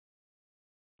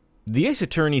The Ace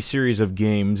Attorney series of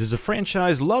games is a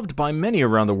franchise loved by many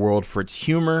around the world for its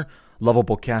humor,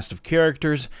 lovable cast of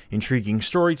characters, intriguing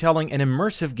storytelling, and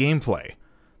immersive gameplay.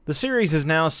 The series is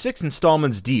now 6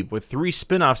 installments deep with 3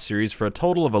 spin-off series for a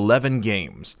total of 11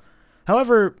 games.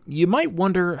 However, you might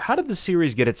wonder, how did the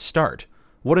series get its start?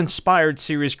 What inspired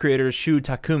series creator Shu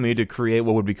Takumi to create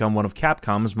what would become one of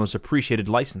Capcom's most appreciated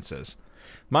licenses?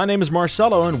 My name is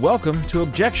Marcelo and welcome to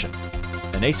Objection,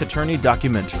 an Ace Attorney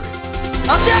documentary.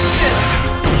 Objection!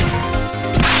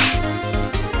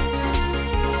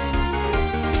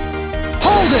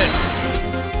 Hold it!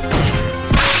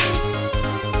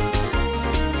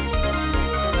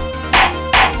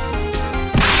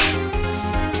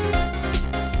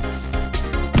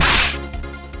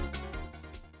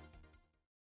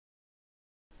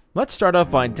 Let's start off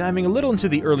by diving a little into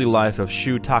the early life of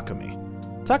Shu Takumi.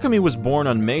 Takumi was born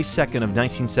on May 2nd of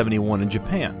 1971 in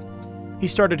Japan. He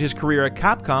started his career at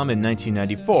Capcom in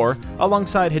 1994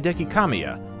 alongside Hideki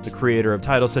Kamiya, the creator of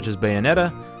titles such as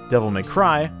Bayonetta, Devil May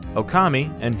Cry,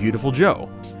 Okami, and Beautiful Joe.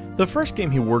 The first game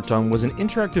he worked on was an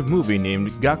interactive movie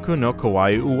named Gaku no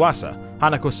Kawaii Uwasa,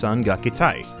 Hanako-san ga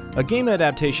Kitai, a game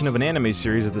adaptation of an anime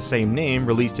series of the same name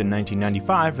released in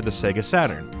 1995 for the Sega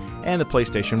Saturn and the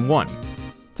PlayStation 1.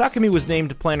 Takumi was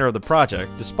named planner of the project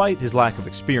despite his lack of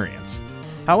experience.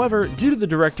 However, due to the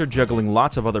director juggling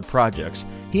lots of other projects,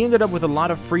 he ended up with a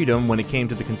lot of freedom when it came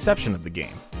to the conception of the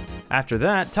game. After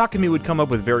that, Takumi would come up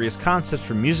with various concepts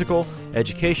for musical,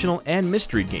 educational, and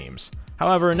mystery games.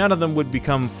 However, none of them would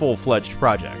become full-fledged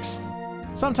projects.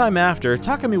 Sometime after,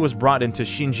 Takumi was brought into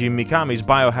Shinji Mikami's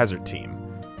Biohazard team,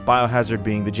 Biohazard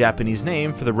being the Japanese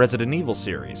name for the Resident Evil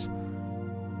series.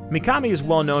 Mikami is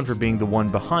well known for being the one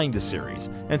behind the series,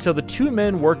 and so the two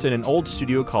men worked in an old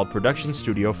studio called Production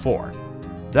Studio 4.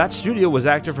 That studio was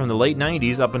active from the late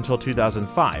 90s up until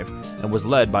 2005, and was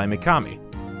led by Mikami.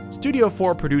 Studio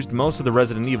 4 produced most of the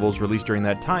Resident Evils released during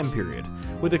that time period,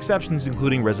 with exceptions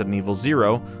including Resident Evil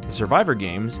 0, the Survivor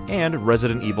games, and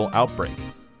Resident Evil Outbreak.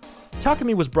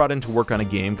 Takumi was brought in to work on a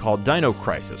game called Dino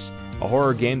Crisis, a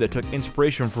horror game that took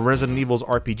inspiration from Resident Evil's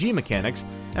RPG mechanics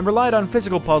and relied on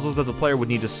physical puzzles that the player would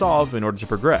need to solve in order to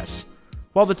progress.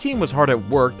 While the team was hard at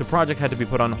work, the project had to be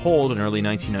put on hold in early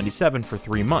 1997 for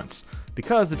 3 months,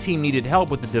 because the team needed help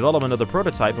with the development of the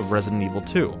prototype of Resident Evil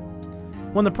 2.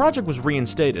 When the project was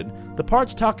reinstated, the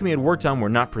parts Takumi had worked on were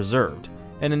not preserved,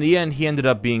 and in the end he ended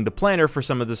up being the planner for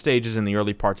some of the stages in the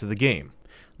early parts of the game.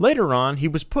 Later on, he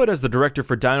was put as the director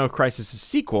for Dino Crisis'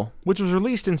 sequel, which was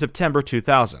released in September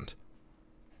 2000.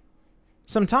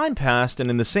 Some time passed, and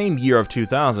in the same year of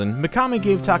 2000, Mikami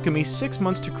gave Takumi 6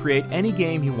 months to create any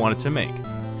game he wanted to make.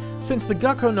 Since the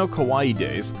Gaku no Kawaii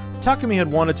days, Takumi had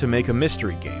wanted to make a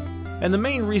mystery game, and the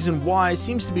main reason why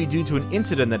seems to be due to an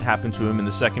incident that happened to him in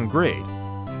the 2nd grade.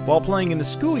 While playing in the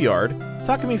schoolyard,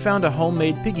 Takumi found a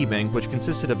homemade piggy bank which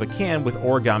consisted of a can with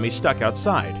origami stuck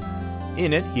outside.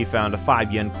 In it, he found a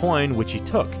 5-yen coin which he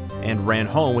took, and ran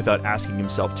home without asking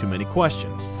himself too many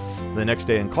questions. The next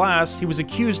day in class, he was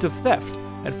accused of theft,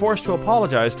 and forced to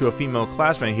apologize to a female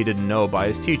classmate he didn't know by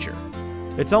his teacher.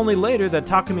 It's only later that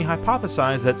Takumi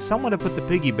hypothesized that someone had put the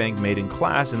piggy bank made in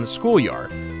class in the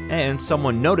schoolyard, and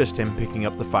someone noticed him picking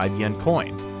up the 5-yen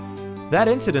coin. That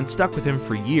incident stuck with him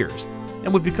for years,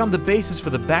 and would become the basis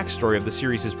for the backstory of the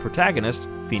series' protagonist,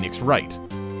 Phoenix Wright.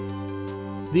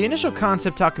 The initial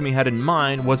concept Takumi had in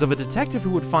mind was of a detective who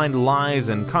would find lies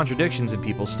and contradictions in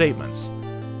people's statements.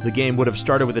 The game would have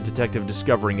started with a detective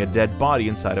discovering a dead body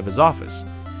inside of his office.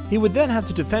 He would then have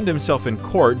to defend himself in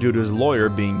court due to his lawyer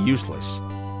being useless.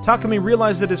 Takumi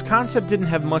realized that his concept didn't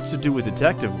have much to do with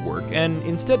detective work, and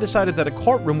instead decided that a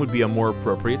courtroom would be a more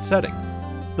appropriate setting.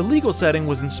 The legal setting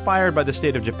was inspired by the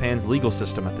state of Japan's legal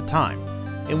system at the time,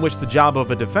 in which the job of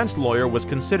a defense lawyer was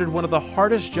considered one of the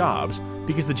hardest jobs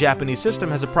because the Japanese system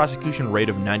has a prosecution rate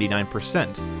of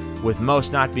 99%, with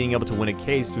most not being able to win a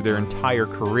case through their entire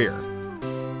career.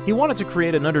 He wanted to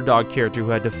create an underdog character who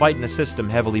had to fight in a system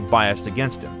heavily biased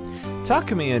against him.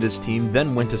 Takumi and his team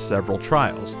then went to several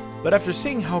trials, but after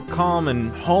seeing how calm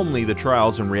and homely the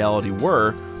trials in reality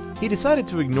were, he decided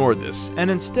to ignore this,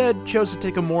 and instead chose to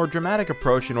take a more dramatic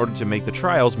approach in order to make the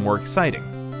trials more exciting.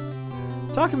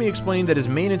 Takumi explained that his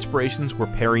main inspirations were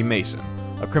Perry Mason,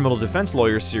 a criminal defense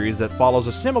lawyer series that follows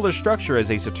a similar structure as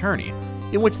Ace Attorney,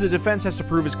 in which the defense has to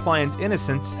prove his client's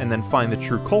innocence and then find the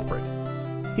true culprit.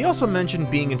 He also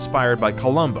mentioned being inspired by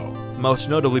Columbo, most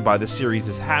notably by the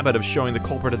series' habit of showing the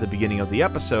culprit at the beginning of the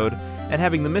episode, and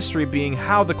having the mystery being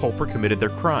how the culprit committed their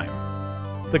crime.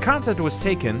 The concept was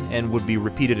taken, and would be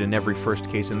repeated in every first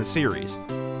case in the series.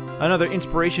 Another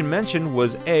inspiration mentioned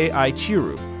was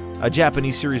Aichiru, a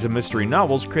Japanese series of mystery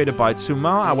novels created by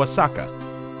Tsumao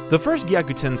Awasaka. The first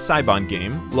Gyakuten Saiban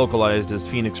game, localized as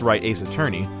Phoenix Wright Ace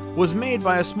Attorney, was made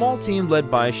by a small team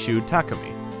led by Shu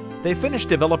Takumi. They finished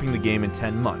developing the game in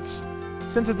 10 months.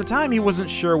 Since at the time he wasn't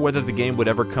sure whether the game would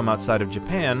ever come outside of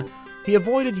Japan, he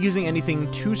avoided using anything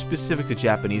too specific to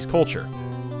Japanese culture.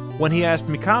 When he asked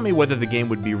Mikami whether the game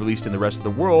would be released in the rest of the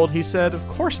world, he said, "Of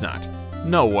course not.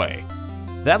 No way."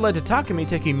 That led to Takumi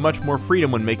taking much more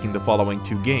freedom when making the following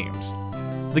 2 games.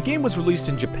 The game was released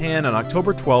in Japan on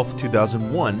October 12,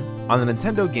 2001 on the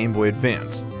Nintendo Game Boy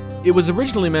Advance. It was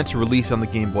originally meant to release on the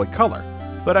Game Boy Color,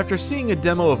 but after seeing a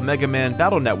demo of Mega Man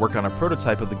Battle Network on a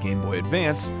prototype of the Game Boy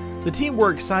Advance, the team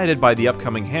were excited by the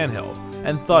upcoming handheld,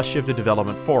 and thus shifted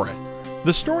development for it.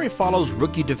 The story follows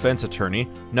rookie defense attorney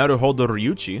Naruhodo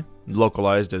Ryuichi,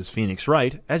 localized as Phoenix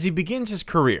Wright, as he begins his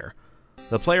career.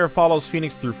 The player follows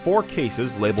Phoenix through 4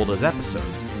 cases labeled as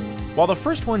episodes. While the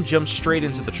first one jumps straight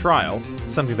into the trial,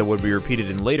 something that would be repeated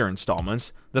in later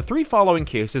installments, the 3 following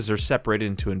cases are separated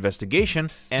into investigation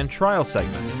and trial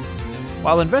segments.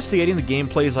 While investigating, the game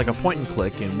plays like a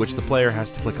point-and-click in which the player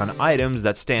has to click on items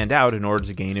that stand out in order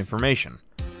to gain information.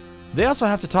 They also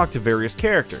have to talk to various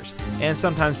characters, and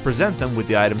sometimes present them with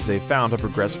the items they found to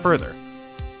progress further.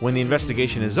 When the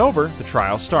investigation is over, the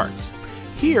trial starts.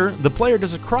 Here, the player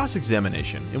does a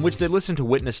cross-examination in which they listen to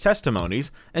witness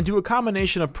testimonies and do a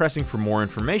combination of pressing for more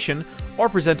information or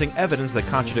presenting evidence that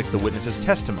contradicts the witness's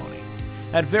testimony.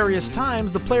 At various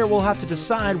times, the player will have to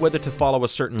decide whether to follow a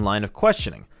certain line of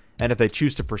questioning, and if they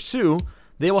choose to pursue,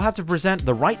 they will have to present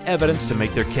the right evidence to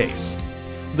make their case.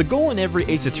 The goal in every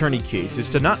Ace Attorney case is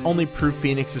to not only prove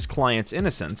Phoenix's client's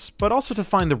innocence, but also to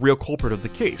find the real culprit of the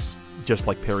case, just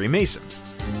like Perry Mason.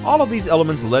 All of these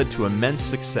elements led to immense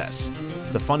success.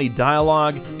 The funny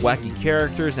dialogue, wacky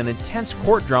characters, and intense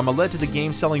court drama led to the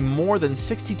game selling more than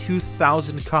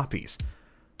 62,000 copies.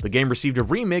 The game received a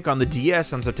remake on the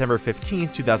DS on September 15,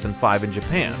 2005 in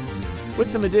Japan, with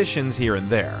some additions here and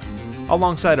there.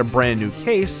 Alongside a brand new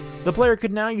case, the player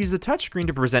could now use the touchscreen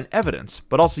to present evidence,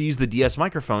 but also use the DS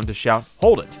microphone to shout,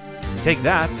 "Hold it," "Take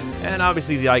that," and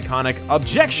obviously the iconic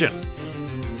 "Objection!"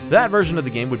 That version of the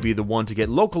game would be the one to get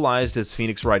localized as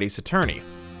Phoenix Wright Ace Attorney,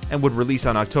 and would release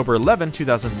on October 11,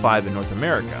 2005 in North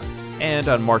America, and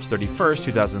on March 31,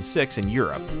 2006 in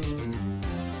Europe.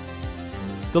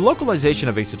 The localization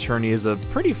of Ace Attorney is a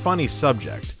pretty funny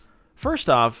subject. First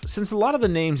off, since a lot of the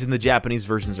names in the Japanese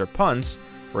versions are puns,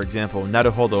 for example,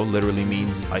 Naruhodo literally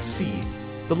means "I see,"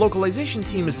 the localization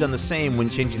team has done the same when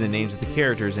changing the names of the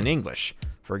characters in English.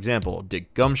 For example,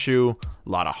 Dick Gumshoe,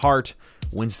 Lotta Hart,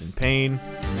 Winston Payne.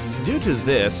 Due to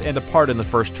this, and a part in the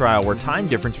first trial where time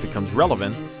difference becomes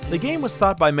relevant, the game was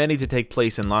thought by many to take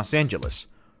place in Los Angeles.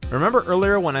 Remember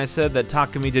earlier when I said that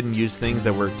Takumi didn't use things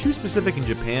that were too specific in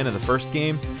Japan in the first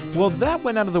game? Well, that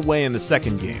went out of the way in the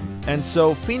second game, and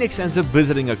so Phoenix ends up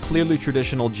visiting a clearly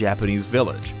traditional Japanese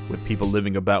village, with people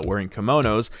living about wearing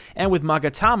kimonos, and with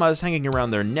magatamas hanging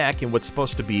around their neck in what's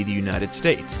supposed to be the United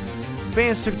States.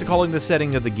 Fans took to calling the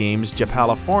setting of the games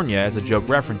Japalifornia as a joke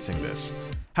referencing this.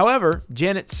 However,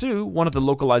 Janet Su, one of the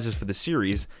localizers for the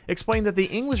series, explained that the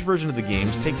English version of the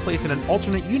games take place in an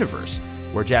alternate universe,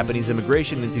 where Japanese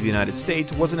immigration into the United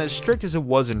States wasn't as strict as it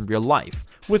was in real life,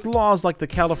 with laws like the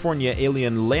California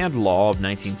Alien Land Law of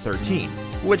 1913,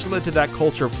 which led to that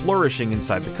culture flourishing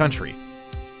inside the country.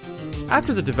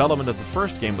 After the development of the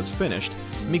first game was finished,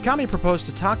 Mikami proposed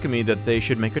to Takumi that they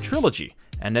should make a trilogy,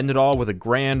 and end it all with a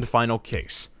grand final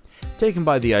case. Taken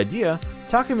by the idea,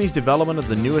 Takumi's development of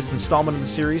the newest installment of the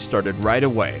series started right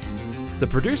away. The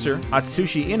producer,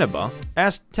 Atsushi Inaba,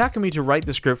 asked Takumi to write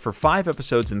the script for 5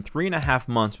 episodes in 3.5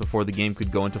 months before the game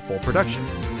could go into full production.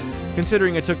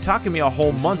 Considering it took Takumi a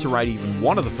whole month to write even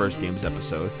one of the first game's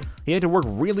episode, he had to work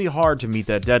really hard to meet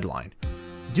that deadline.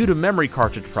 Due to memory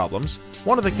cartridge problems,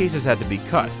 one of the cases had to be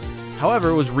cut. However,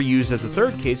 it was reused as the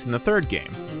third case in the third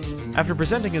game. After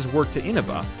presenting his work to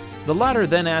Inaba, the latter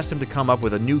then asked him to come up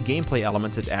with a new gameplay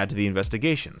element to add to the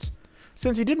investigations.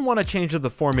 Since he didn't want to change the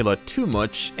formula too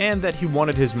much, and that he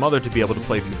wanted his mother to be able to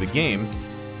play through the game,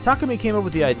 Takumi came up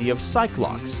with the idea of psych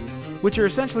locks, which are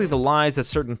essentially the lies that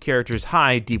certain characters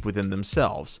hide deep within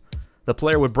themselves. The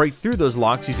player would break through those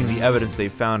locks using the evidence they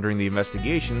found during the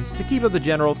investigations to keep up the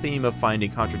general theme of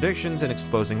finding contradictions and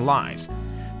exposing lies.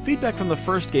 Feedback from the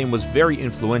first game was very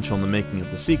influential in the making of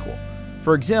the sequel.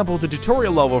 For example, the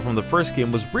tutorial level from the first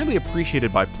game was really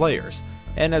appreciated by players,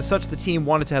 and as such the team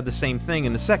wanted to have the same thing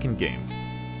in the second game.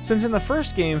 Since in the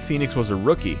first game Phoenix was a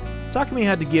rookie, Takumi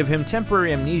had to give him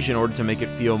temporary amnesia in order to make it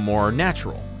feel more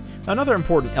natural. Another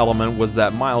important element was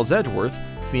that Miles Edgeworth,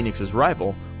 Phoenix's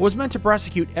rival, was meant to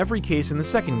prosecute every case in the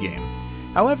second game.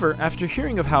 However, after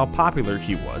hearing of how popular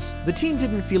he was, the team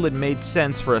didn't feel it made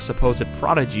sense for a supposed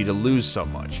prodigy to lose so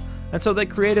much, and so they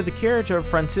created the character of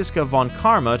Franziska von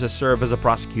Karma to serve as a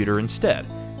prosecutor instead,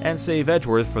 and save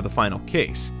Edgeworth for the final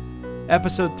case.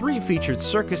 Episode 3 featured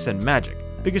circus and magic,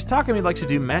 because Takumi likes to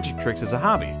do magic tricks as a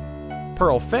hobby.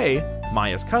 Pearl Fay,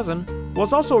 Maya's cousin,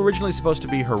 was also originally supposed to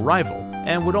be her rival,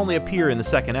 and would only appear in the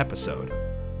second episode.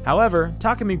 However,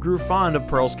 Takumi grew fond of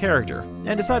Pearl's character,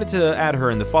 and decided to add her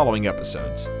in the following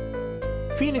episodes.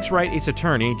 Phoenix Wright Ace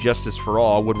Attorney Justice for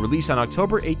All would release on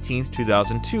October 18,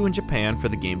 2002 in Japan for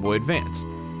the Game Boy Advance,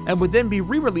 and would then be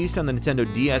re-released on the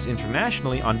Nintendo DS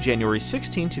internationally on January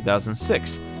 16,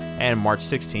 2006, and March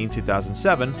 16,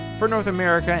 2007 for North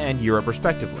America and Europe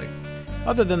respectively.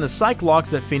 Other than the psych locks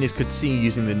that Phoenix could see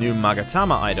using the new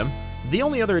Magatama item, the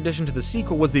only other addition to the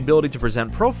sequel was the ability to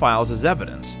present profiles as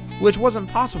evidence, which wasn't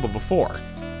possible before.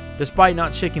 Despite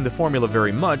not shaking the formula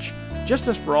very much,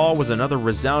 Justice for All was another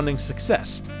resounding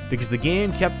success, because the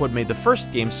game kept what made the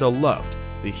first game so loved.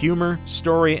 The humor,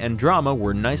 story, and drama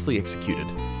were nicely executed.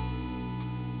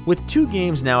 With 2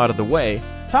 games now out of the way,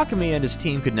 Takumi and his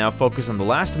team could now focus on the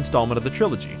last installment of the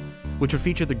trilogy, which would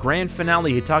feature the grand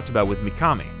finale he talked about with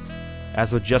Mikami.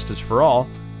 As with Justice for All,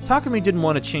 Takumi didn't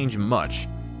want to change much.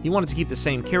 He wanted to keep the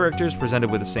same characters presented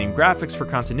with the same graphics for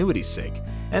continuity's sake,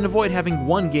 and avoid having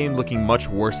one game looking much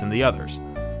worse than the others.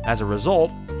 As a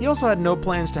result, he also had no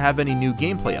plans to have any new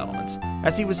gameplay elements,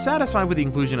 as he was satisfied with the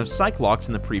inclusion of psych locks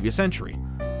in the previous entry.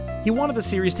 He wanted the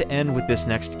series to end with this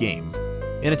next game.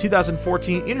 In a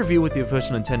 2014 interview with the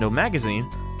official Nintendo magazine,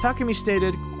 Takumi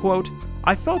stated, quote,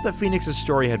 "I felt that Phoenix's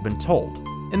story had been told,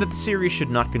 and that the series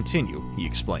should not continue," he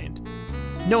explained.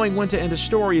 "Knowing when to end a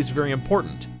story is very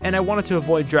important, and I wanted to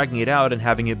avoid dragging it out and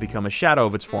having it become a shadow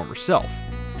of its former self."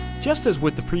 Just as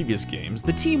with the previous games,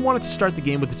 the team wanted to start the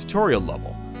game with a tutorial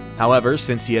level. However,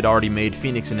 since he had already made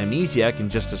Phoenix an amnesiac in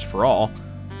Justice for All,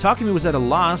 Takumi was at a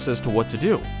loss as to what to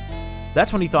do.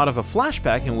 That's when he thought of a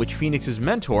flashback in which Phoenix's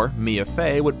mentor, Mia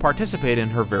Fey, would participate in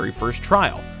her very first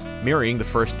trial, mirroring the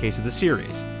first case of the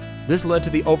series. This led to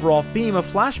the overall theme of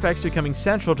flashbacks becoming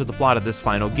central to the plot of this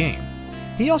final game.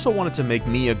 He also wanted to make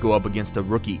Mia go up against a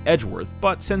rookie Edgeworth,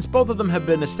 but since both of them have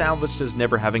been established as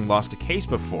never having lost a case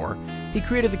before, he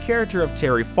created the character of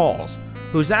Terry Falls,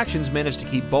 whose actions managed to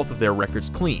keep both of their records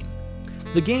clean.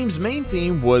 The game's main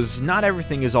theme was not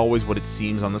everything is always what it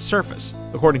seems on the surface,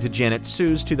 according to Janet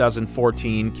Sue's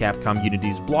 2014 Capcom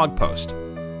Unity's blog post.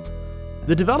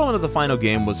 The development of the final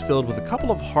game was filled with a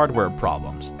couple of hardware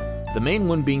problems, the main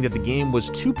one being that the game was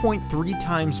 2.3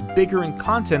 times bigger in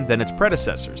content than its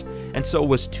predecessors, and so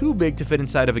was too big to fit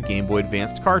inside of a Game Boy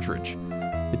Advance cartridge.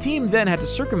 The team then had to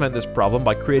circumvent this problem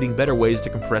by creating better ways to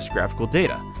compress graphical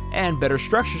data, and better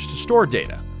structures to store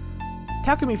data.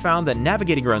 Takumi found that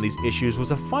navigating around these issues was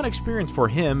a fun experience for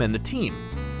him and the team.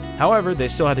 However, they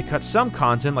still had to cut some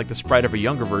content like the sprite of a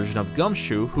younger version of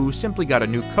Gumshoe who simply got a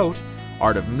new coat,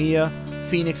 art of Mia,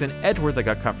 Phoenix and Edgeworth that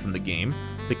got cut from the game,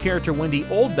 the character Wendy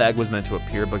Oldbag was meant to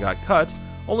appear but got cut,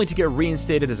 only to get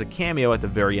reinstated as a cameo at the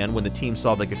very end when the team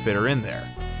saw they could fit her in there.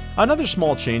 Another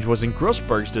small change was in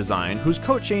Grossberg's design, whose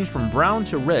coat changed from brown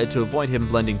to red to avoid him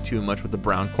blending too much with the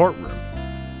brown courtroom.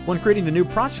 When creating the new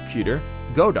prosecutor,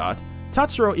 Godot,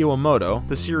 Tatsuro Iwamoto,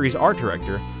 the series art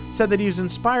director, said that he was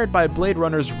inspired by Blade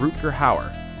Runner's Rutger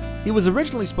Hauer. He was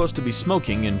originally supposed to be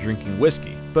smoking and drinking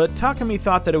whiskey, but Takumi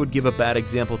thought that it would give a bad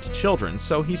example to children,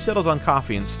 so he settled on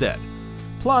coffee instead.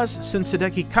 Plus, since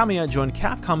Hideki Kamiya joined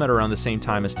Capcom at around the same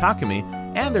time as Takumi,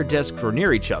 and their desks were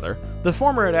near each other, the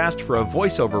former had asked for a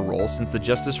voiceover role since the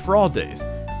Justice for All days,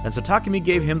 and so Takumi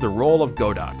gave him the role of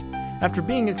Godot. After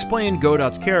being explained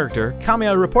Godot's character,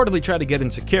 Kamiya reportedly tried to get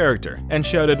into character, and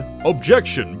shouted,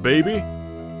 "Objection, baby!"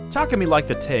 Takumi liked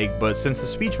the take, but since the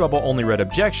speech bubble only read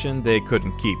objection, they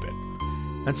couldn't keep it.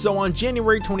 And so on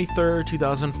January 23,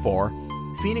 2004,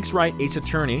 Phoenix Wright Ace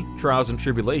Attorney, Trials and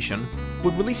Tribulation,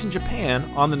 would release in Japan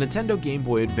on the Nintendo Game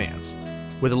Boy Advance,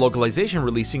 with the localization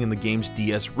releasing in the game's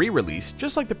DS re-release,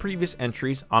 just like the previous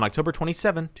entries, on October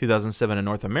 27, 2007 in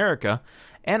North America,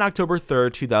 and October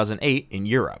 3, 2008 in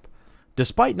Europe.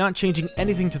 Despite not changing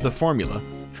anything to the formula,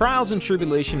 Trials and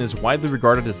Tribulation is widely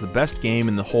regarded as the best game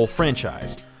in the whole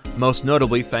franchise, most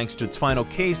notably thanks to its final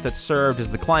case that served as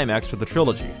the climax for the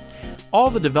trilogy. All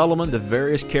the development the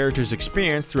various characters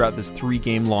experienced throughout this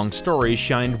 3-game-long story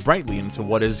shined brightly into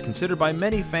what is considered by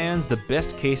many fans the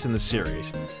best case in the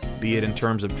series. Be it in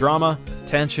terms of drama,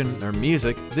 tension, or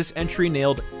music, this entry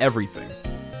nailed everything.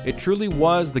 It truly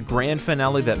was the grand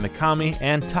finale that Mikami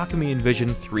and Takumi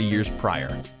envisioned 3 years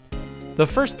prior. The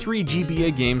first 3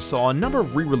 GBA games saw a number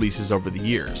of re-releases over the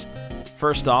years.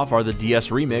 First off are the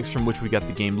DS remakes from which we got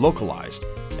the game localized,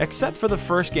 except for the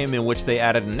first game, in which they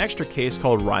added an extra case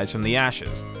called Rise from the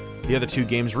Ashes. The other two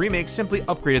games' remakes simply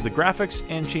upgraded the graphics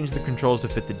and changed the controls to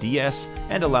fit the DS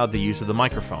and allowed the use of the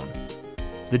microphone.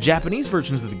 The Japanese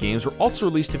versions of the games were also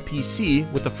released to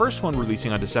PC, with the first one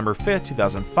releasing on December 5,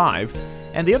 2005,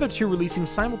 and the other two releasing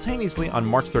simultaneously on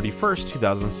March 31,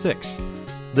 2006.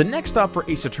 The next stop for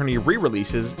Ace Attorney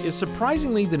re-releases is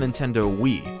surprisingly the Nintendo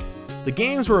Wii. The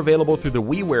games were available through the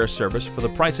WiiWare service for the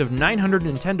price of 900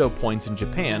 Nintendo points in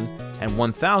Japan and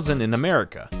 1,000 in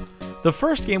America. The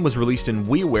first game was released in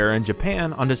WiiWare in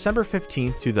Japan on December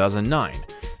 15, 2009,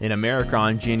 in America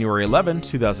on January 11,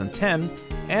 2010,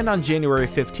 and on January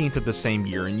 15th of the same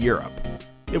year in Europe.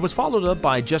 It was followed up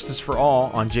by Justice for All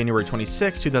on January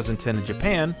 26, 2010 in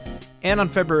Japan, and on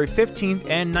February 15th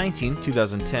and 19th,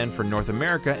 2010 for North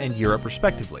America and Europe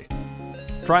respectively.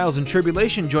 Trials and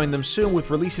Tribulation joined them soon,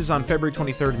 with releases on February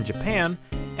 23rd in Japan,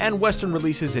 and Western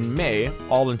releases in May,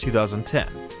 all in 2010.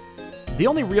 The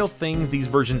only real things these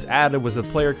versions added was the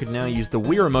player could now use the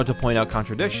Wii Remote to point out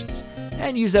contradictions,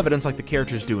 and use evidence like the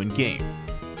characters do in-game.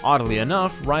 Oddly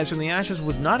enough, Rise from the Ashes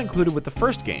was not included with the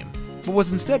first game, but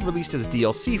was instead released as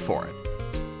DLC for it.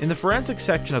 In the forensics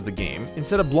section of the game,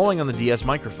 instead of blowing on the DS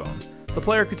microphone, the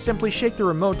player could simply shake the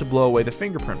remote to blow away the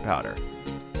fingerprint powder.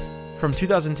 From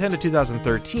 2010 to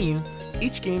 2013,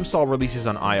 each game saw releases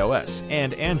on iOS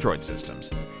and Android systems.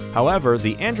 However,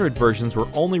 the Android versions were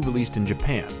only released in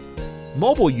Japan.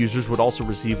 Mobile users would also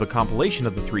receive a compilation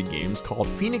of the three games called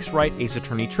Phoenix Wright Ace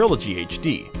Attorney Trilogy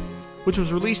HD, which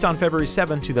was released on February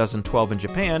 7, 2012 in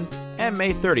Japan and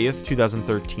May 30,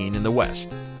 2013 in the West.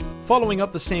 Following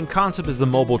up the same concept as the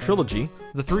mobile trilogy,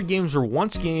 the three games were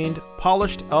once again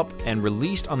polished up and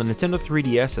released on the Nintendo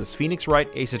 3DS as Phoenix Wright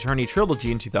Ace Attorney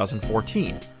Trilogy in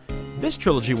 2014. This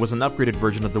trilogy was an upgraded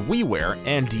version of the WiiWare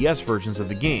and DS versions of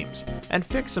the games, and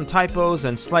fixed some typos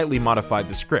and slightly modified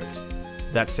the script.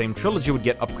 That same trilogy would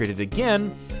get upgraded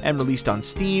again and released on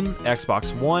Steam,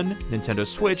 Xbox One, Nintendo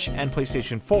Switch, and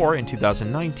PlayStation 4 in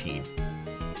 2019.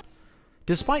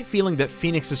 Despite feeling that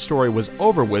Phoenix's story was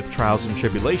over with Trials and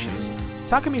Tribulations,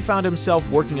 Takumi found himself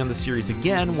working on the series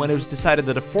again when it was decided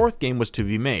that a fourth game was to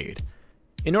be made.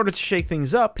 In order to shake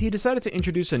things up, he decided to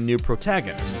introduce a new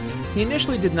protagonist. He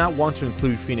initially did not want to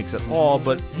include Phoenix at all,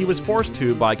 but he was forced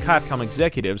to by Capcom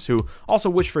executives who also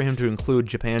wished for him to include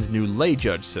Japan's new lay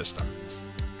judge system.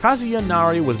 Kazuya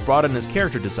Nari was brought in as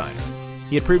character designer.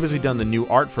 He had previously done the new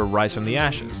art for Rise from the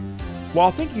Ashes.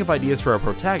 While thinking of ideas for a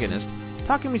protagonist,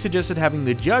 Takumi suggested having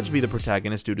the judge be the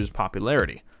protagonist due to his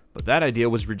popularity, but that idea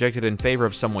was rejected in favor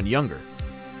of someone younger.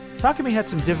 Takumi had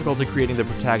some difficulty creating the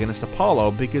protagonist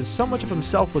Apollo because so much of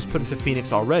himself was put into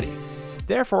Phoenix already.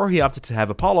 Therefore, he opted to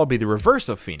have Apollo be the reverse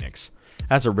of Phoenix.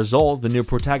 As a result, the new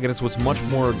protagonist was much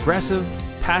more aggressive,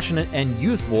 passionate, and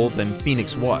youthful than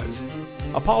Phoenix was.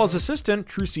 Apollo's assistant,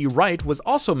 Trucy Wright, was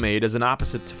also made as an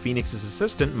opposite to Phoenix's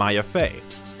assistant, Maya Fey.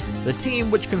 The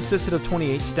team, which consisted of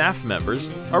 28 staff members,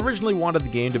 originally wanted the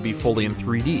game to be fully in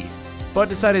 3D, but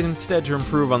decided instead to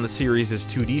improve on the series'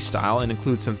 2D style and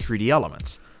include some 3D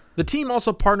elements. The team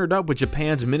also partnered up with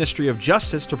Japan's Ministry of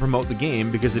Justice to promote the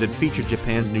game because it had featured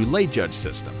Japan's new lay judge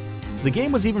system. The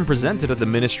game was even presented at the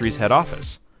ministry's head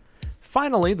office.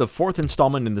 Finally, the fourth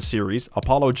installment in the series,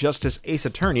 Apollo Justice Ace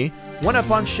Attorney, went up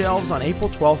on shelves on April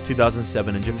 12,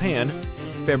 2007 in Japan,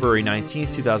 February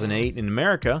 19, 2008 in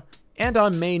America, and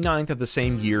on May 9th of the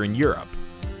same year in Europe.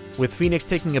 With Phoenix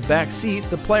taking a back seat,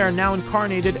 the player now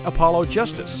incarnated Apollo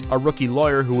Justice, a rookie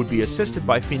lawyer who would be assisted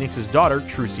by Phoenix's daughter,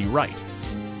 Trucy Wright.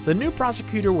 The new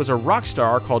prosecutor was a rock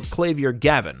star called Clavier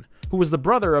Gavin, who was the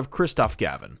brother of Christoph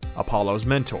Gavin, Apollo's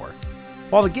mentor.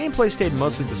 While the gameplay stayed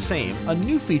mostly the same, a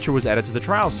new feature was added to the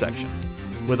trials section.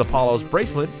 With Apollo's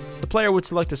bracelet, the player would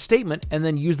select a statement and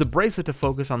then use the bracelet to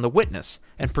focus on the witness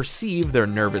and perceive their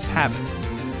nervous habit.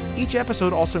 Each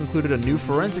episode also included a new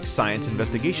forensic science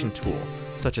investigation tool,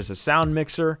 such as a sound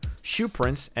mixer, shoe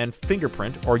prints, and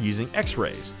fingerprint or using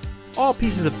X-rays. All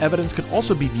pieces of evidence could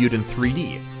also be viewed in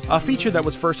 3D, a feature that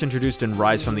was first introduced in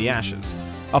Rise from the Ashes.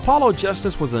 Apollo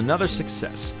Justice was another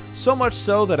success, so much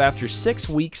so that after 6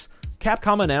 weeks,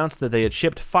 Capcom announced that they had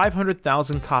shipped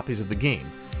 500,000 copies of the game,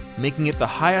 making it the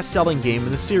highest-selling game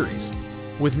in the series.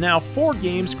 With now 4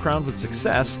 games crowned with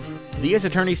success, the Ace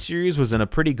Attorney series was in a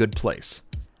pretty good place.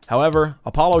 However,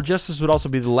 Apollo Justice would also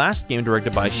be the last game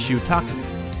directed by Shu Takumi,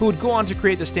 who would go on to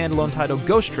create the standalone title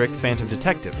Ghost Trick Phantom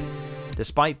Detective.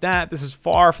 Despite that, this is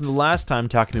far from the last time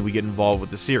Takumi would get involved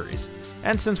with the series,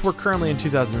 and since we're currently in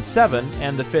 2007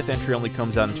 and the 5th entry only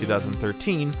comes out in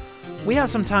 2013, we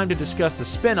have some time to discuss the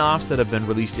spin-offs that have been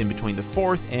released in between the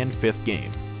 4th and 5th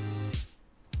game.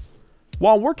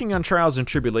 While working on Trials and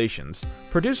Tribulations,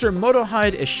 producer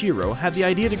Motohide Eshiro had the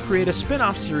idea to create a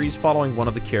spin-off series following one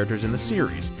of the characters in the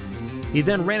series. He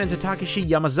then ran into Takeshi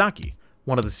Yamazaki,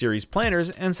 one of the series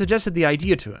planners, and suggested the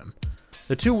idea to him.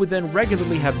 The two would then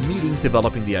regularly have meetings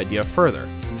developing the idea further.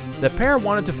 The pair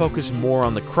wanted to focus more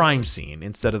on the crime scene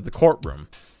instead of the courtroom.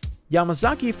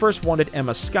 Yamazaki first wanted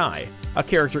Emma Sky, a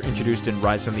character introduced in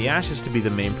Rise from the Ashes, to be the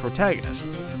main protagonist.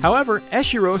 However,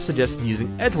 Eshiro suggested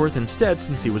using Edgeworth instead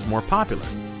since he was more popular.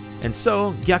 And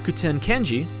so, Gyakuten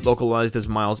Kenji, localized as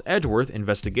Miles Edgeworth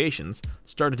Investigations,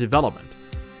 started development.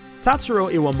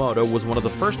 Tatsuro Iwamoto was one of the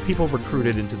first people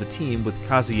recruited into the team, with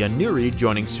Kazuya Nuri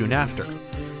joining soon after.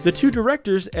 The two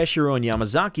directors, Eshiro and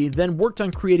Yamazaki, then worked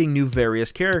on creating new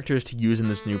various characters to use in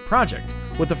this new project,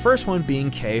 with the first one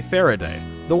being Kay Faraday,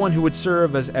 the one who would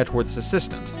serve as Edgeworth's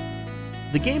assistant.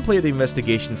 The gameplay of the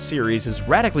Investigation series is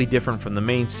radically different from the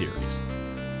main series.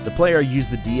 The player used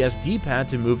the DS D-pad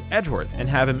to move Edgeworth and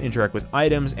have him interact with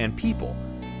items and people.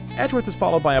 Edgeworth is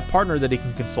followed by a partner that he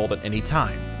can consult at any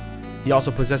time. He also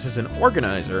possesses an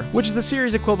organizer, which is the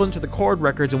series equivalent to the court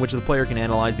records in which the player can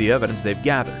analyze the evidence they've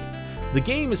gathered. The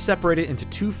game is separated into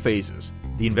two phases,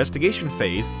 the investigation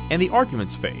phase and the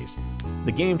arguments phase.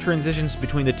 The game transitions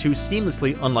between the two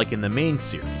seamlessly, unlike in the main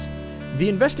series. The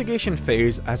investigation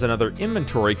phase has another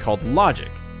inventory called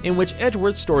Logic, in which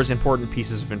Edgeworth stores important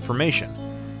pieces of information.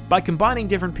 By combining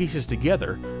different pieces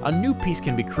together, a new piece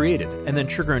can be created and then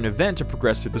trigger an event to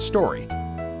progress through the story.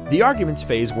 The arguments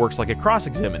phase works like a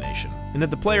cross-examination, in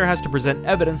that the player has to present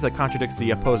evidence that contradicts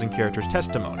the opposing character's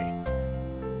testimony.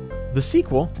 The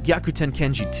sequel, Gyakuten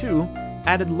Kenji 2,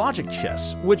 added logic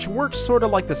chess, which works sorta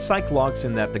like the Cyclogs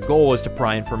in that the goal is to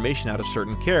pry information out of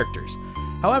certain characters.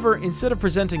 However, instead of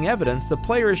presenting evidence, the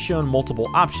player is shown multiple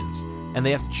options, and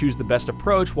they have to choose the best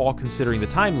approach while considering the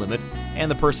time limit and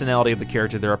the personality of the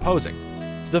character they're opposing.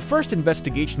 The first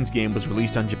Investigations game was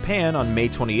released on Japan on May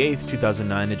 28,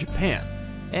 2009 in Japan,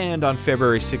 and on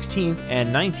February 16th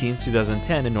and 19th,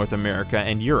 2010 in North America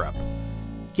and Europe.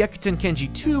 Gyakuten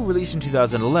Kenji 2 released in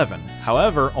 2011,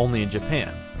 however only in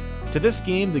Japan. To this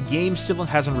game, the game still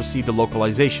hasn't received a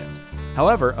localization.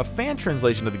 However, a fan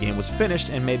translation of the game was finished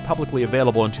and made publicly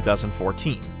available in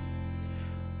 2014.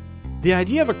 The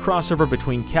idea of a crossover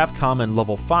between Capcom and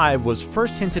Level 5 was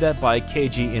first hinted at by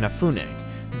Keiji Inafune,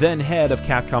 then head of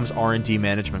Capcom's R&D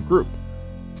management group.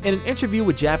 In an interview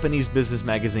with Japanese business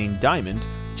magazine Diamond,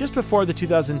 just before the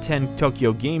 2010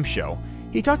 Tokyo Game Show,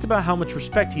 he talked about how much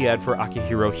respect he had for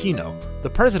Akihiro Hino, the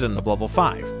president of Level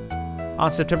 5. On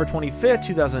September 25,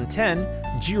 2010,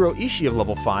 Jiro Ishii of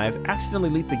Level 5 accidentally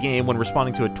leaked the game when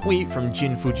responding to a tweet from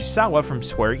Jin Fujisawa from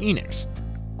Square Enix.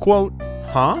 Quote,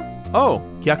 "Huh? Oh,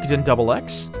 Gyakuten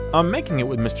XX? I'm making it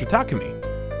with Mr. Takumi."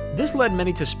 This led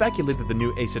many to speculate that the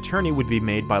new Ace Attorney would be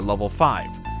made by Level 5.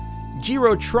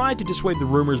 Jiro tried to dissuade the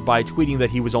rumors by tweeting that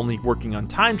he was only working on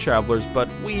Time Travelers, but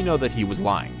we know that he was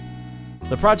lying.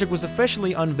 The project was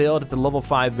officially unveiled at the Level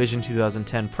 5 Vision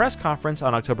 2010 press conference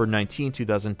on October 19,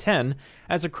 2010,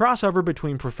 as a crossover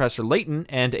between Professor Layton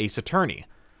and Ace Attorney.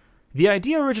 The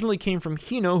idea originally came from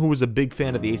Hino, who was a big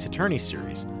fan of the Ace Attorney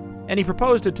series, and he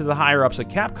proposed it to the higher-ups at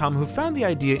Capcom, who found the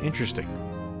idea interesting.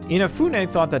 Inafune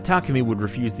thought that Takumi would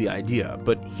refuse the idea,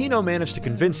 but Hino managed to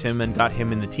convince him and got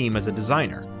him in the team as a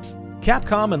designer.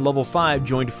 Capcom and Level 5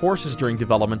 joined forces during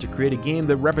development to create a game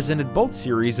that represented both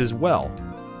series as well.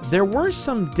 There were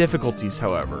some difficulties,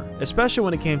 however, especially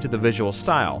when it came to the visual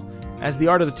style, as the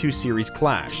art of the two series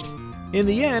clashed. In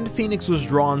the end, Phoenix was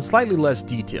drawn slightly less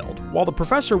detailed, while the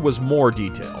Professor was more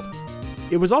detailed.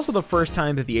 It was also the first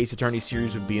time that the Ace Attorney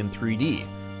series would be in 3D,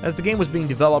 as the game was being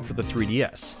developed for the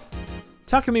 3DS.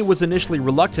 Takumi was initially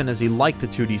reluctant as he liked the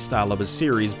 2D style of his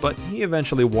series, but he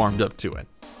eventually warmed up to it.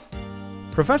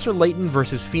 Professor Layton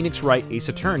vs. Phoenix Wright Ace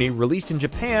Attorney released in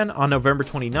Japan on November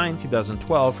 29,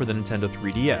 2012 for the Nintendo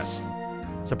 3DS.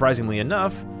 Surprisingly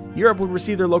enough, Europe would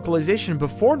receive their localization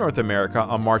before North America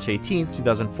on March 18,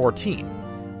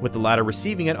 2014, with the latter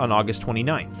receiving it on August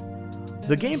 29th.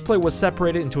 The gameplay was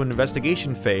separated into an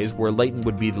investigation phase where Layton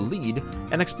would be the lead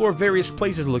and explore various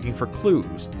places looking for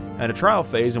clues, and a trial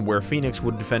phase in where Phoenix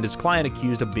would defend his client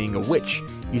accused of being a witch,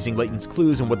 using Layton's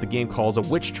clues in what the game calls a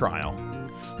witch trial.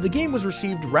 The game was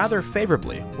received rather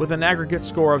favorably, with an aggregate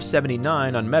score of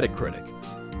 79 on Metacritic.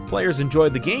 Players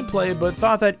enjoyed the gameplay, but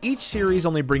thought that each series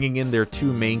only bringing in their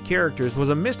two main characters was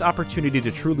a missed opportunity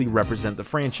to truly represent the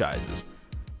franchises.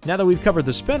 Now that we've covered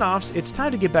the spin-offs, it's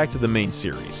time to get back to the main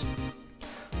series.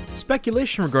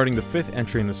 Speculation regarding the fifth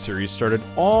entry in the series started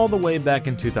all the way back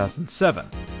in 2007,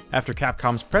 after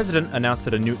Capcom's president announced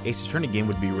that a new Ace Attorney game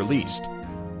would be released.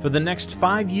 For the next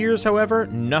 5 years, however,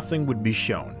 nothing would be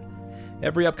shown.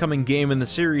 Every upcoming game in the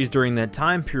series during that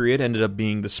time period ended up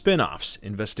being the spin-offs,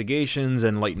 Investigations,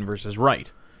 and Layton vs.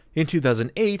 Wright. In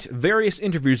 2008, various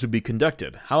interviews would be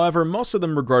conducted, however most of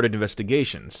them regarded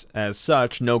Investigations. As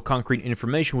such, no concrete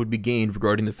information would be gained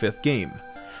regarding the 5th game.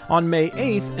 On May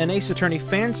 8th, an Ace Attorney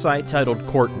fan site titled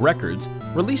Court Records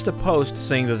released a post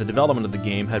saying that the development of the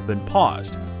game had been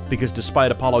paused, because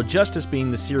despite Apollo Justice being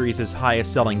the series'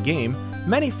 highest selling game,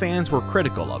 many fans were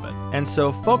critical of it, and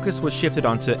so focus was shifted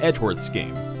onto Edgeworth's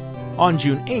game. On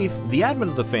June 8th, the admin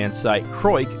of the fan site,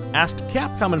 Kroik, asked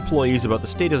Capcom employees about the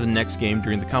state of the next game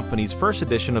during the company's first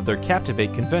edition of their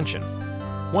Captivate convention.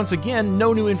 Once again,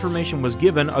 no new information was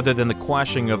given other than the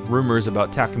quashing of rumors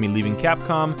about Takumi leaving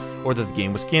Capcom or that the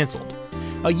game was cancelled.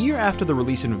 A year after the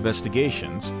release of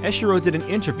Investigations, Eshiro did an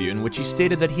interview in which he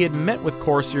stated that he had met with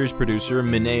core series producer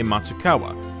Minei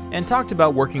Matsukawa and talked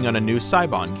about working on a new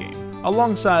Saibon game,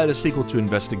 alongside a sequel to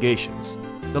Investigations.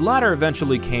 The latter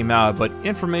eventually came out, but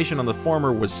information on the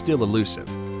former was still elusive.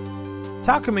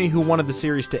 Takumi, who wanted the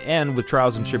series to end with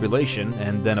Trials and Tribulation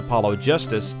and then Apollo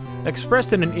Justice,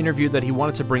 expressed in an interview that he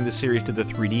wanted to bring the series to the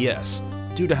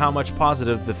 3DS, due to how much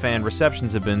positive the fan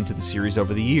receptions have been to the series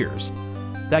over the years.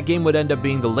 That game would end up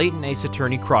being the Layton Ace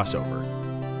Attorney crossover.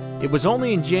 It was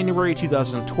only in January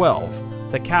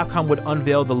 2012 that Capcom would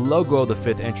unveil the logo of the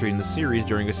 5th entry in the series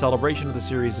during a celebration of the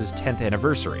series' 10th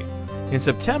anniversary. In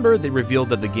September, they revealed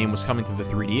that the game was coming to the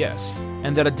 3DS,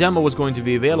 and that a demo was going to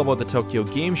be available at the Tokyo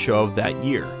Game Show of that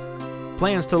year.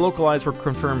 Plans to localize were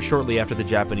confirmed shortly after the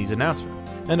Japanese announcement,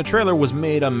 and a trailer was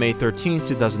made on May 13,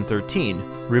 2013,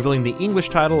 revealing the English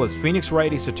title as Phoenix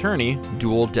Wright Ace Attorney: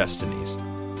 Dual Destinies.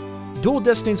 Dual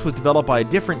Destinies was developed by a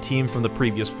different team from the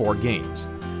previous 4 games.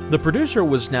 The producer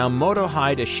was now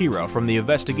Motohide Eshiro from the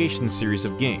Investigations series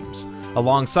of games.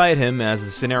 Alongside him as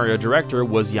the scenario director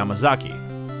was Yamazaki.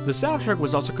 The soundtrack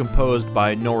was also composed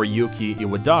by Noriyuki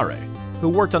Iwadare, who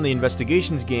worked on the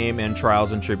Investigations game and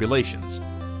Trials and Tribulations.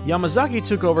 Yamazaki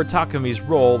took over Takumi's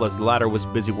role as the latter was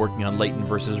busy working on Layton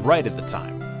vs. Wright at the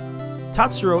time.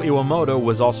 Tatsuro Iwamoto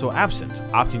was also absent,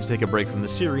 opting to take a break from the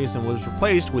series and was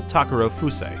replaced with Takuro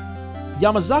Fusei.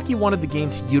 Yamazaki wanted the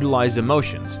game to utilize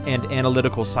emotions and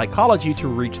analytical psychology to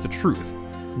reach the truth.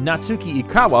 Natsuki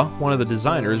Ikawa, one of the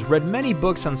designers, read many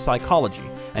books on psychology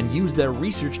and used their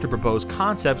research to propose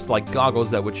concepts like goggles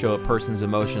that would show a person's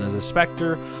emotion as a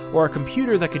specter, or a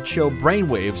computer that could show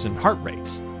brainwaves and heart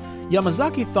rates.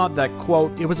 Yamazaki thought that,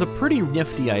 quote, it was a pretty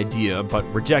nifty idea, but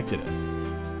rejected it.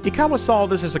 Ikawa saw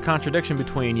this as a contradiction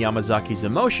between Yamazaki's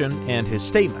emotion and his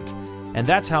statement, and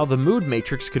that's how the mood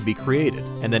matrix could be created,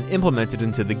 and then implemented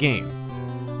into the game.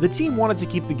 The team wanted to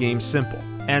keep the game simple,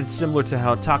 and similar to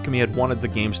how Takumi had wanted the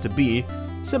games to be,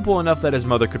 simple enough that his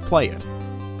mother could play it.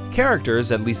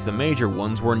 Characters, at least the major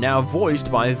ones, were now voiced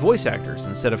by voice actors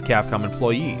instead of Capcom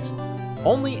employees.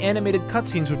 Only animated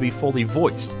cutscenes would be fully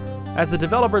voiced, as the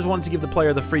developers wanted to give the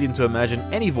player the freedom to imagine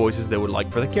any voices they would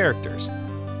like for the characters.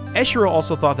 Eshiro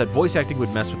also thought that voice acting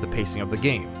would mess with the pacing of the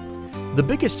game. The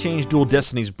biggest change Dual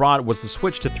Destinies brought was the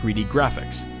switch to 3D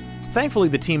graphics. Thankfully,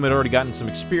 the team had already gotten some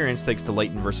experience thanks to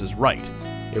Layton vs. Wright.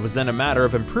 It was then a matter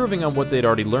of improving on what they'd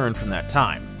already learned from that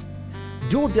time.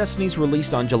 Dual Destinies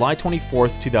released on July 24,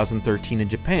 2013 in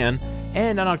Japan,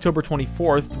 and on October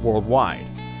 24th worldwide.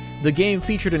 The game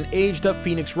featured an aged-up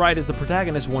Phoenix Wright as the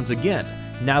protagonist once again,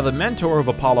 now the mentor of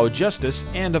Apollo Justice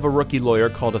and of a rookie lawyer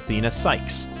called Athena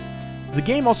Sykes. The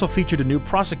game also featured a new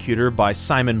prosecutor by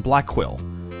Simon Blackwell.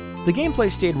 The gameplay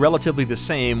stayed relatively the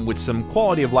same, with some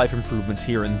quality of life improvements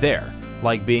here and there,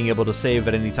 like being able to save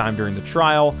at any time during the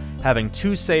trial, having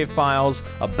 2 save files,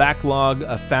 a backlog,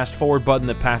 a fast-forward button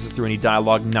that passes through any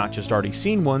dialogue not just already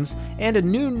seen ones, and a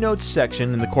new notes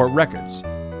section in the court records.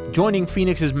 Joining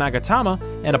Phoenix's Magatama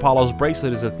and Apollo's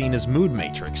bracelet is Athena's mood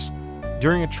matrix.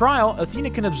 During a trial,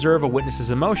 Athena can observe a witness's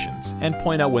emotions and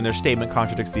point out when their statement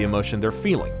contradicts the emotion they're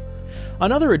feeling.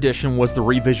 Another addition was the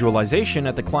revisualization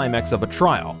at the climax of a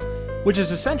trial, which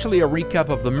is essentially a recap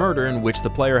of the murder in which the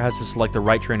player has to select the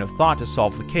right train of thought to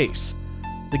solve the case.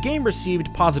 The game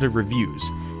received positive reviews.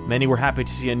 Many were happy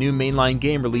to see a new mainline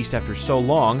game released after so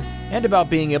long, and about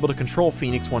being able to control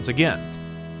Phoenix once again.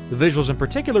 The visuals in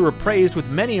particular were praised, with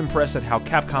many impressed at how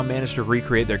Capcom managed to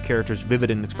recreate their characters' vivid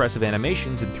and expressive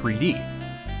animations in 3D.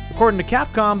 According to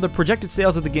Capcom, the projected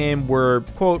sales of the game were,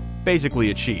 quote, basically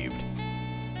achieved.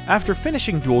 After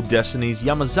finishing Dual Destinies,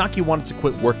 Yamazaki wanted to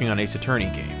quit working on Ace Attorney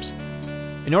games.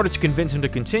 In order to convince him to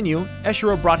continue,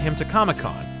 Eshiro brought him to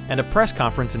Comic-Con and a press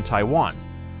conference in Taiwan.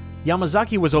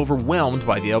 Yamazaki was overwhelmed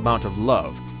by the amount of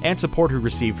love and support he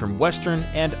received from Western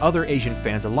and other Asian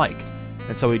fans alike,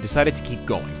 and so he decided to keep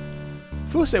going.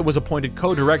 Fusei was appointed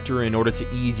co-director in order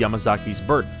to ease Yamazaki's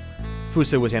burden.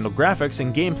 Fuse would handle graphics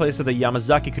and gameplay so that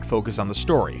Yamazaki could focus on the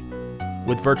story.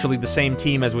 With virtually the same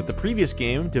team as with the previous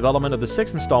game, development of the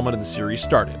 6th installment of the series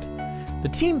started. The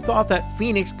team thought that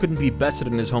Phoenix couldn't be bested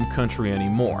in his home country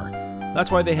anymore.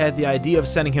 That's why they had the idea of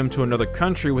sending him to another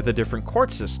country with a different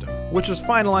court system, which was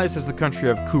finalized as the country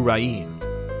of Kurain.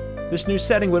 This new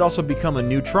setting would also become a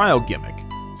new trial gimmick,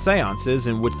 seances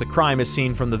in which the crime is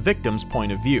seen from the victim's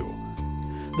point of view.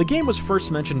 The game was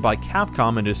first mentioned by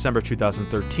Capcom in December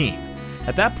 2013.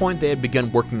 At that point, they had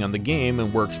begun working on the game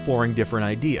and were exploring different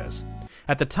ideas.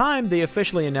 At the time, they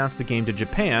officially announced the game to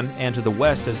Japan and to the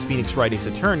West as Phoenix Wright Ace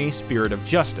Attorney: Spirit of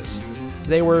Justice.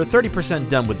 They were 30%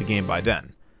 done with the game by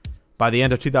then. By the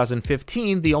end of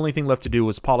 2015, the only thing left to do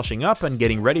was polishing up and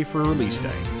getting ready for release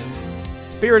day.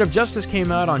 Spirit of Justice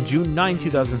came out on June 9,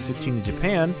 2016 in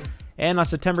Japan, and on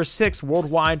September 6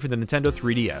 worldwide for the Nintendo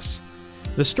 3DS.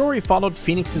 The story followed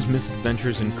Phoenix's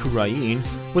misadventures in Kurain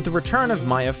with the return of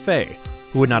Maya Fey,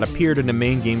 who had not appeared in the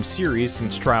main game series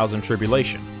since Trials and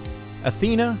Tribulation.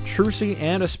 Athena, Trucy,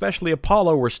 and especially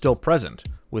Apollo were still present,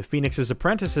 with Phoenix's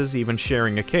apprentices even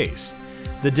sharing a case.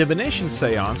 The divination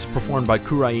seance, performed by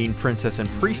Kurain princess and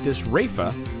priestess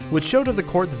Reifa, would show to the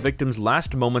court the victim's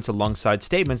last moments alongside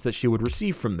statements that she would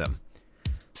receive from them.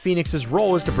 Phoenix's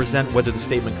role is to present whether the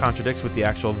statement contradicts with the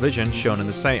actual vision shown in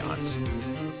the seance.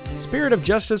 Spirit of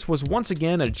Justice was once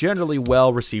again a generally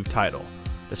well-received title.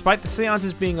 Despite the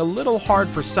seances being a little hard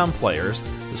for some players,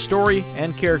 the story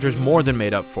and characters more than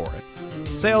made up for it.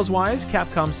 Sales-wise,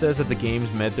 Capcom says that the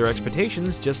games met their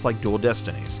expectations just like Dual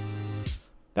Destinies.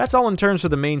 That's all in terms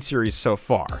of the main series so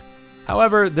far.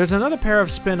 However, there's another pair of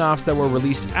spin-offs that were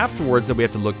released afterwards that we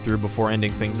have to look through before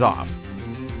ending things off.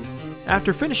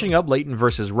 After finishing up Layton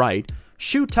vs. Wright,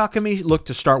 Shu Takumi looked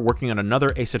to start working on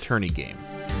another Ace Attorney game.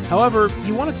 However,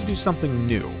 he wanted to do something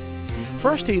new.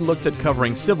 First, he looked at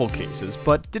covering civil cases,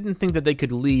 but didn't think that they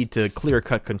could lead to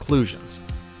clear-cut conclusions.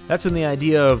 That's when the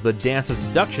idea of the Dance of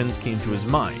Deductions came to his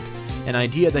mind, an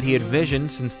idea that he had visioned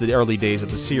since the early days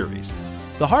of the series.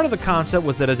 The heart of the concept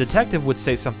was that a detective would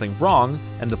say something wrong,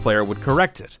 and the player would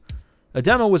correct it. A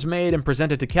demo was made and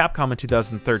presented to Capcom in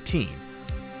 2013.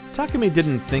 Takumi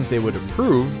didn't think they would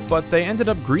approve, but they ended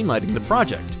up greenlighting the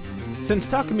project. Since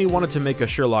Takumi wanted to make a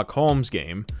Sherlock Holmes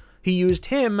game, he used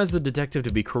him as the detective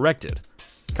to be corrected.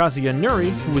 Kazuya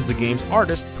Nuri, who was the game's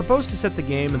artist, proposed to set the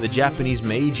game in the Japanese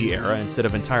Meiji era instead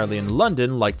of entirely in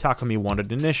London like Takumi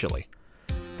wanted initially.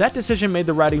 That decision made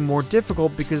the writing more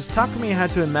difficult because Takumi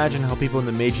had to imagine how people in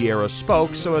the Meiji era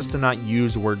spoke so as to not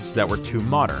use words that were too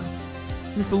modern.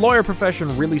 Since the lawyer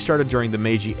profession really started during the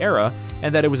Meiji era,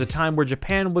 and that it was a time where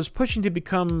Japan was pushing to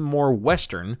become more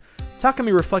Western,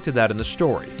 Takumi reflected that in the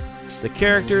story. The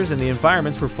characters and the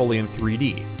environments were fully in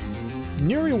 3D.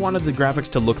 Nuri wanted the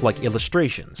graphics to look like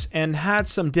illustrations, and had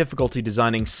some difficulty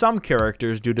designing some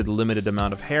characters due to the limited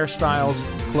amount of hairstyles,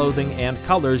 clothing, and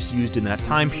colors used in that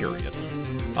time period.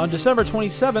 On December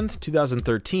 27,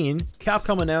 2013,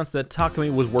 Capcom announced that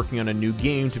Takumi was working on a new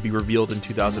game to be revealed in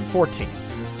 2014.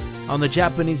 On the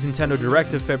Japanese Nintendo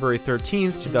Direct of February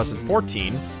 13,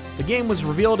 2014, the game was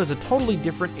revealed as a totally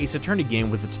different Ace Attorney game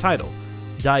with its title,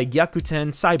 Daigyakuten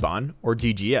Saiban, or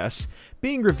DGS,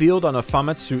 being revealed on a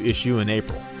Famitsu issue in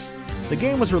April. The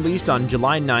game was released on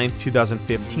July 9,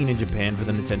 2015 in Japan for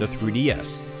the Nintendo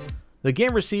 3DS. The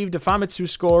game received a Famitsu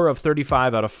score of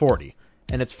 35 out of 40,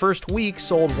 and its first week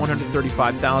sold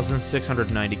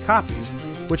 135,690 copies,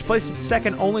 which placed it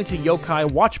second only to Yokai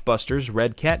Watchbusters'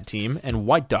 Red Cat Team and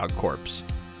White Dog Corps.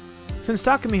 Since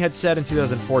Takumi had said in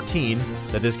 2014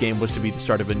 that this game was to be the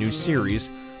start of a new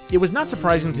series, it was not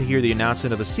surprising to hear the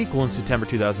announcement of a sequel in September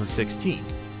 2016.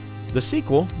 The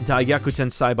sequel,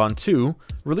 Daigyakuten Saiban 2,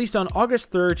 released on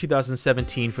August 3,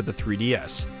 2017 for the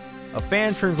 3DS. A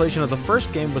fan translation of the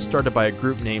first game was started by a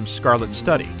group named Scarlet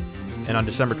Study, and on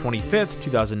December 25,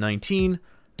 2019,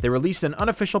 they released an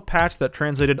unofficial patch that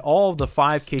translated all of the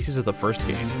 5 cases of the first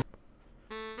game.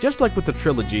 Just like with the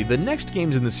trilogy, the next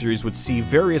games in the series would see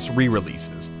various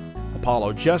re-releases.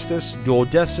 Apollo Justice, Dual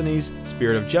Destinies,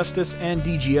 Spirit of Justice, and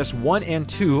DGS 1 and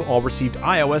 2 all received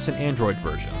iOS and Android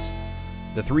versions.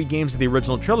 The 3 games of the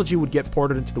original trilogy would get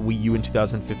ported into the Wii U in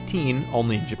 2015,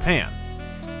 only in Japan.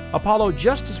 Apollo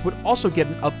Justice would also get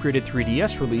an upgraded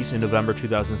 3DS release in November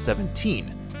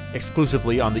 2017,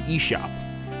 exclusively on the eShop.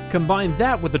 Combine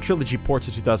that with the trilogy ports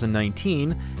of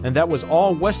 2019, and that was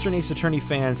all Western Ace Attorney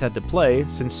fans had to play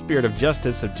since Spirit of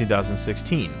Justice of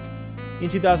 2016. In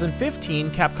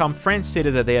 2015, Capcom France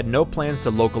stated that they had no plans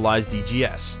to localize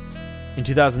DGS. In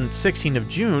 2016 of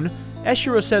June,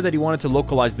 Eshiro said that he wanted to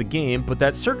localize the game, but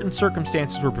that certain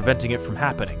circumstances were preventing it from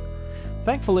happening.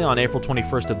 Thankfully, on April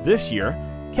 21st of this year,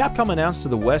 Capcom announced to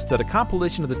the West that a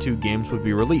compilation of the 2 games would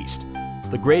be released,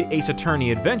 The Great Ace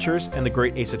Attorney Adventures and The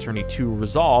Great Ace Attorney 2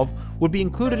 Resolve would be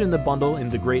included in the bundle in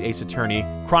the Great Ace Attorney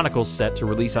Chronicles set to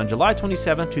release on July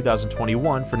 27,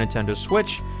 2021 for Nintendo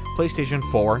Switch, PlayStation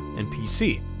 4, and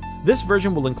PC. This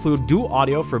version will include dual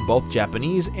audio for both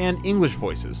Japanese and English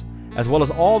voices, as well as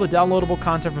all the downloadable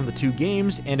content from the two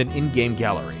games and an in-game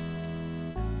gallery.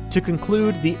 To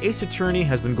conclude, the Ace Attorney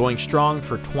has been going strong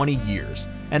for 20 years,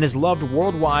 and is loved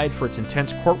worldwide for its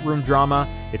intense courtroom drama,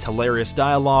 its hilarious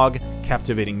dialogue,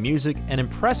 captivating music, and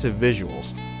impressive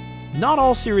visuals. Not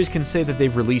all series can say that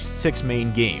they've released 6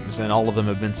 main games, and all of them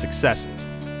have been successes.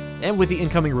 And with the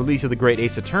incoming release of The Great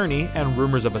Ace Attorney, and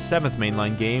rumors of a 7th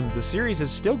mainline game, the series is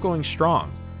still going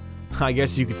strong. I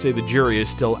guess you could say the jury is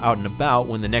still out and about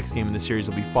when the next game in the series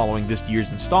will be following this year's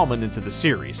installment into the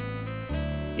series.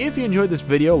 If you enjoyed this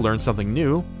video, learned something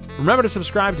new, remember to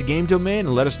subscribe to Game Domain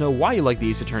and let us know why you like the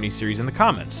Ace Attorney series in the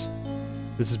comments.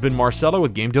 This has been Marcelo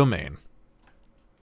with Game Domain.